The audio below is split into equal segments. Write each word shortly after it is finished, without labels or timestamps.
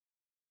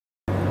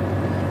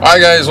Hi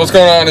guys, what's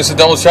going on? It's the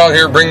Devil's Child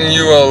here, bringing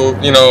you a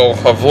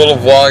little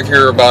vlog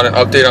here about an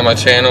update on my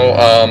channel.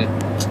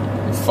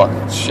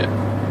 Fucking shit.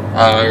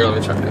 Let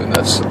me try doing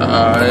this.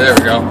 There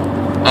we go.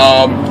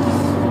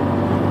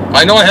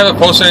 I know I haven't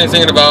posted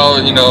anything in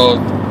about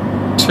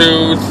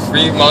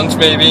 2-3 months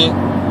maybe.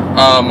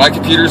 My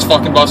computer's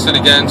fucking busted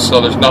again, so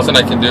there's nothing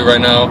I can do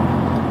right now.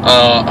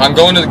 I'm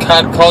going to the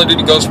Call of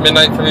Duty Ghosts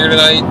Midnight premiere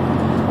tonight.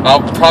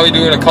 I'll probably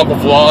doing a couple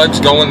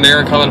vlogs, going there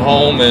and coming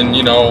home, and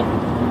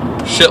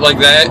shit like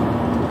that.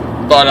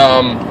 But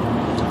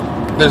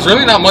there's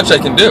really not much I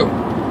can do.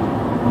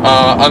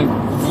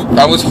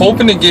 I was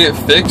hoping to get it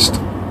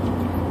fixed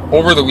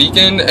over the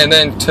weekend, and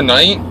then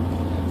tonight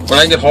when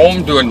I get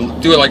home do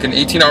like an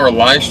 18-hour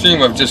live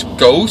stream of just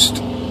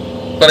Ghost.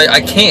 But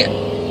I can't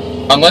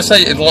unless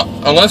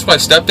my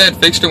stepdad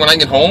fixed it when I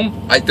get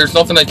home. There's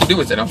nothing I can do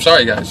with it. I'm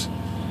sorry guys.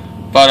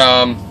 But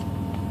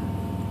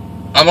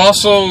I'm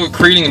also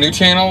creating a new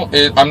channel.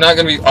 I'm not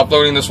going to be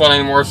uploading this one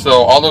anymore,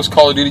 so all those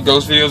Call of Duty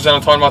Ghost videos that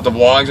I'm talking about, the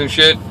vlogs and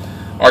shit,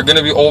 are going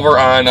to be over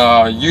on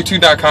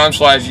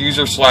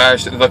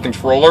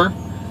youtube.com/user/thecontroller.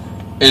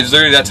 It's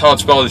literally, that's how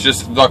it's spelled, it's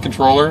just the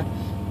controller.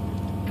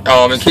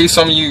 In case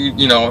some of you,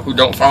 who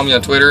don't follow me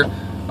on Twitter,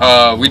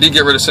 we did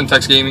get rid of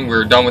Syntax Gaming.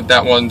 We're done with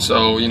that one,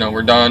 so,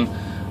 we're done.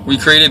 We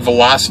created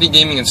Velocity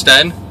Gaming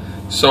instead.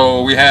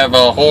 So we have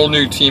a whole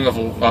new team of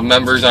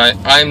members. I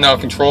am now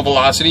Control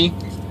Velocity.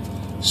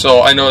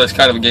 So I know that's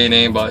kind of a gay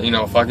name, but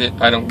fuck it,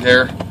 I don't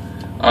care.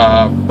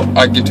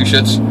 I give two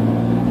shits.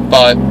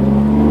 But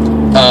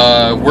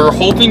we're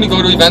hoping to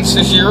go to events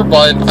this year,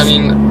 but I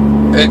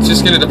mean, it's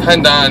just gonna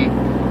depend on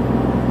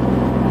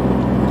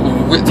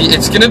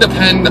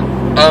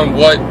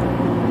what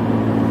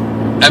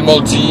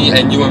MLG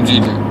and UMG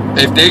do.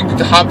 If they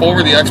hop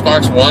over the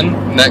Xbox One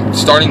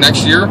starting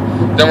next year,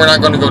 then we're not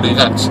going to go to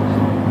events.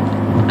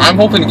 I'm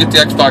hoping to get the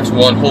Xbox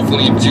One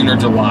hopefully in June or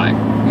July,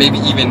 maybe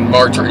even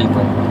March or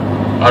April.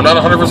 I'm not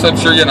 100%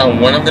 sure yet on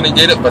when I'm going to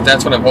get it, but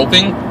that's what I'm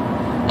hoping.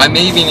 I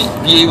may even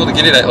be able to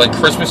get it at like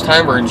Christmas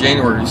time or in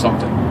January or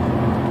something.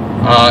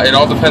 It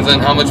all depends on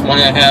how much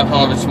money I have,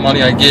 how much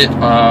money I get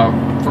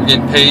from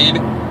getting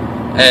paid,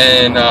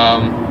 and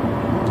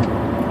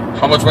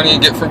how much money I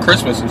get from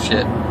Christmas and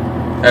shit.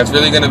 That's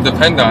really going to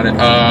depend on it.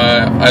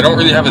 I don't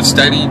really have a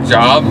steady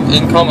job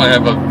income. I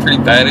have a pretty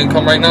bad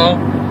income right now.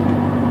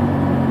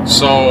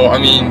 So, I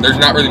mean, there's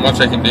not really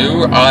much I can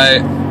do.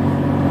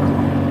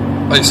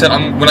 Like I said,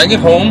 when I get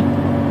home,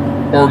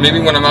 or maybe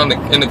when I'm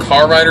in the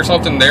car ride or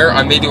something there,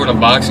 I may do an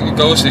unboxing of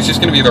Ghost. It's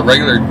just going to be the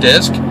regular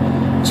disc. So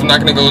I'm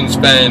not going to go and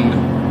spend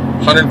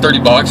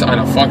 $130 on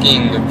a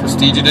fucking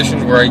Prestige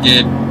Edition where I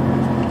get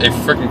a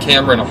freaking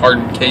camera and a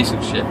hardened case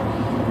and shit.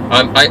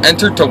 I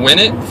entered to win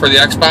it for the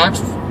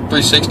Xbox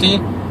 360.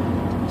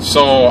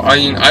 So, I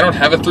mean, I don't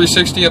have a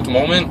 360 at the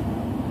moment.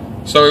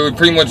 So it would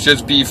pretty much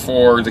just be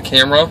for the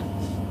camera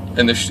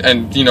and just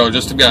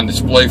to be on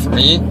display for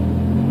me.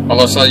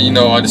 Unless I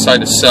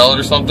decide to sell it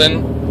or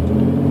something.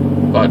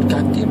 But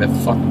god damn it,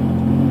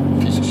 fucking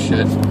piece of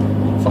shit.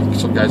 Fucking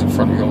some guys in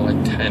front of me going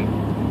like 10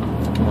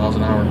 fucking miles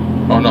an hour.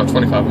 Oh no,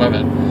 25, my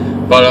bad.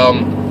 But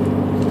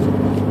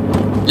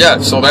yeah,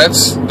 so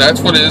that's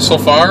what it is so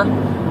far.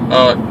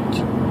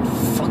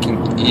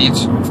 Fucking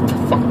AIDS,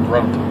 fucking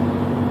drunk.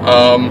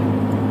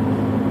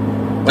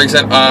 Like I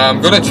said, I'm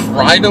gonna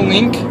try to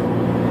link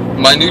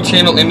my new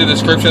channel in the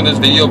description of this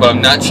video, but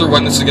I'm not sure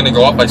when this is gonna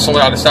go up. I told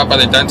her to stop by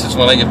the dentist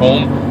when I get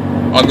home.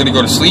 I'm gonna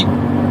go to sleep,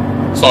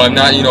 so I'm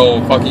not,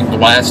 fucking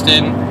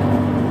blasted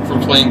from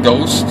playing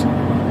Ghost.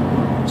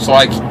 So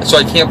I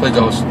can't play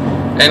Ghost.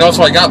 And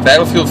also, I got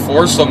Battlefield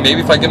 4, so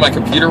maybe if I get my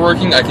computer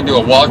working, I can do a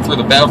walkthrough of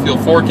the Battlefield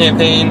 4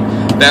 campaign,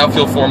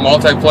 Battlefield 4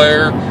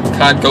 multiplayer,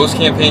 COD Ghost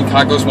campaign,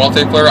 COD Ghost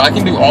multiplayer. I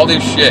can do all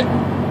this shit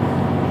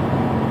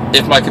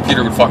if my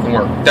computer would fucking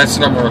work. That's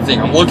the number one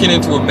thing. I'm looking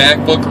into a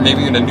MacBook or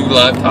maybe even a new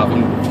laptop.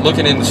 I'm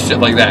looking into shit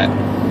like that.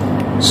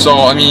 So,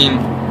 I mean,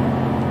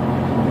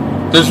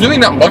 there's really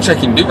not much I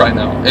can do right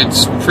now.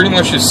 It's pretty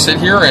much just sit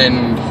here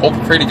and hope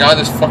and pray to God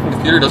this fucking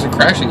computer doesn't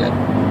crash again.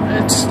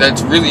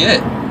 That's really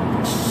it.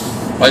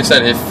 Like I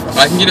said, if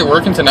I can get it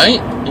working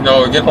tonight,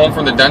 get home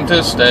from the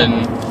dentist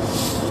and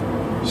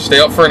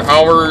stay up for an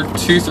hour,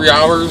 2-3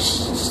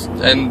 hours,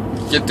 and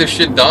get this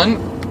shit done,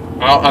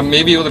 I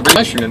may be able to bring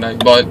my stream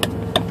tonight, but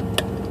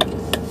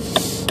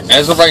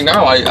as of right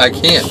now, I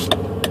can't.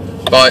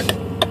 But,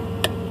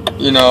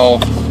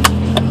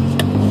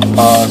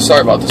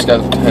 sorry about this,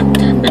 guys.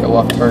 Make a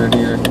left turn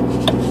here.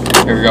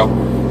 Here we go.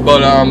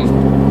 But,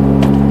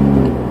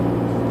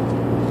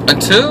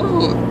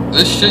 until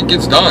this shit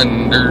gets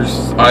done,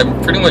 I'm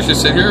pretty much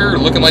just sit here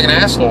looking like an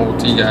asshole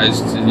to you guys,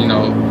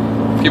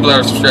 people that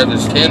are subscribed to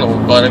this channel.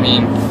 But, I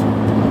mean,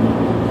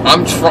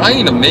 I'm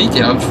trying to make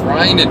it. I'm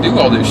trying to do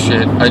all this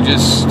shit.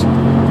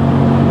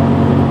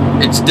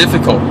 It's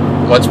difficult.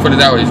 Let's put it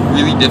that way. It's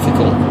really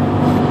difficult.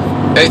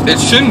 It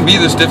shouldn't be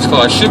this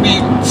difficult.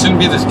 Shouldn't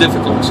be this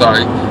difficult.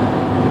 Sorry.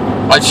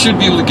 I should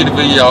be able to get a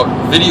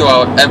video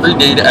out every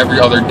day to every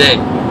other day.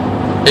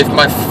 If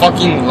my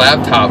fucking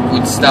laptop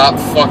would stop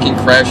fucking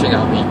crashing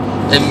on me.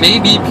 And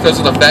maybe because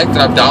of the fact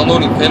that I'm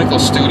downloading Pinnacle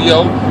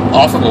Studio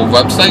off of a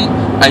website,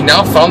 I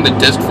now found the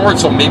disc for it,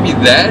 so maybe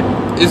that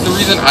is the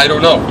reason. I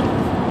don't know.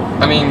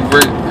 I mean,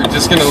 we're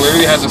just gonna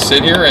literally have to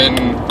sit here and,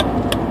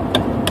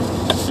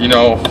 you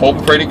know, hope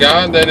and pray to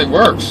God that it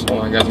works.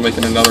 Hold on, guys, I'm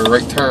making another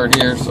right turn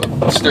here, so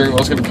the steering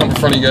wheel's gonna come in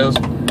front of you guys.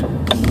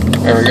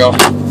 There we go.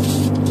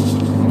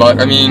 But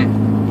I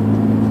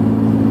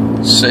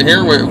mean, sit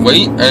here,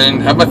 wait,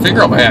 and have my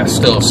finger on my ass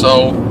still.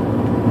 So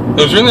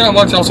there's really not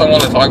much else I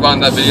want to talk about in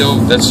that video.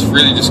 That's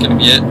really just gonna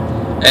be it.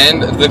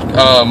 And the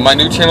my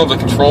new channel, The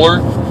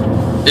Controller,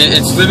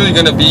 it's literally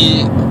gonna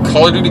be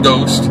Call of Duty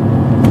Ghost,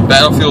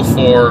 Battlefield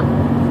 4.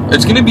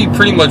 It's gonna be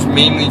pretty much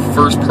mainly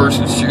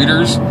first-person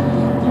shooters.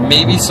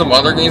 Maybe some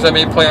other games I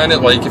may play on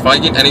it. Like if I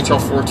get NHL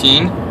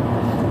 14,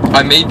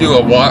 I may do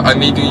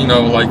you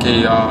know, like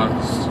a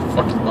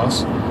fucking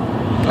bus.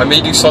 I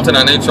may do something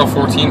on NHL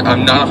 14.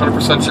 I'm not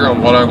 100% sure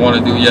on what I want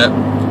to do yet.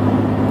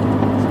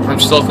 I'm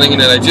still thinking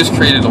it. I just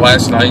created it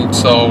last night,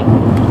 so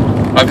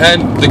I've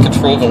had the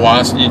Control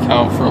Velocity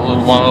account for a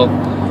little while,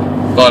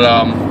 but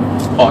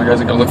oh, guys,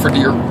 I gotta look for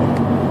deer.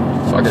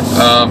 Fuck it.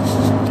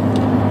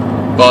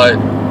 But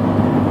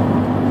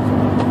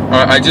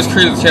I just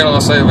created the channel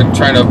last night.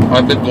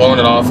 I've been blowing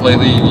it off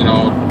lately. You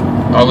know,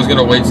 I was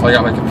gonna wait till I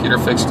got my computer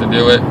fixed to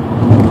do it,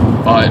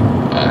 but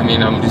I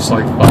mean, I'm just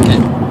like, fuck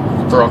it.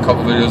 Throw a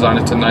couple videos on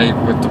it tonight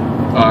with the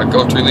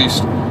Ghost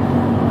release.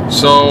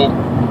 So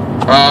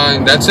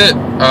that's it.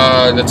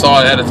 That's all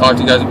I had to talk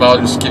to you guys about.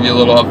 Just give you a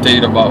little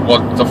update about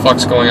what the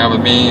fuck's going on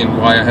with me and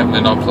why I haven't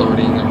been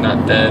uploading. I'm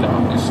not dead,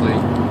 obviously,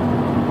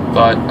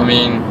 but I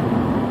mean,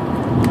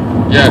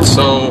 yeah.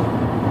 So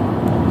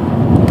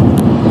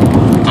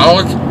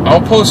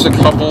I'll post a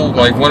couple,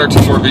 like 1 or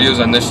 2 more videos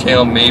on this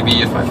channel,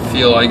 maybe if I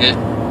feel like it,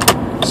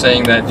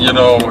 saying that, you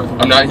know,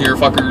 I'm not here,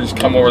 fuckers,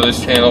 come over this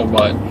channel,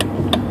 but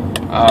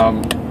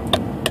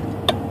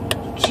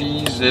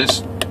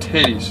Jesus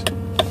titties.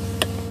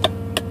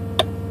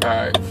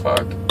 Alright,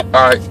 fuck.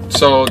 Alright,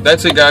 so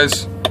that's it,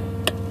 guys.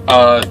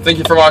 Thank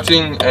you for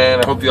watching,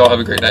 and I hope you all have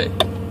a great day.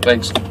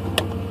 Thanks.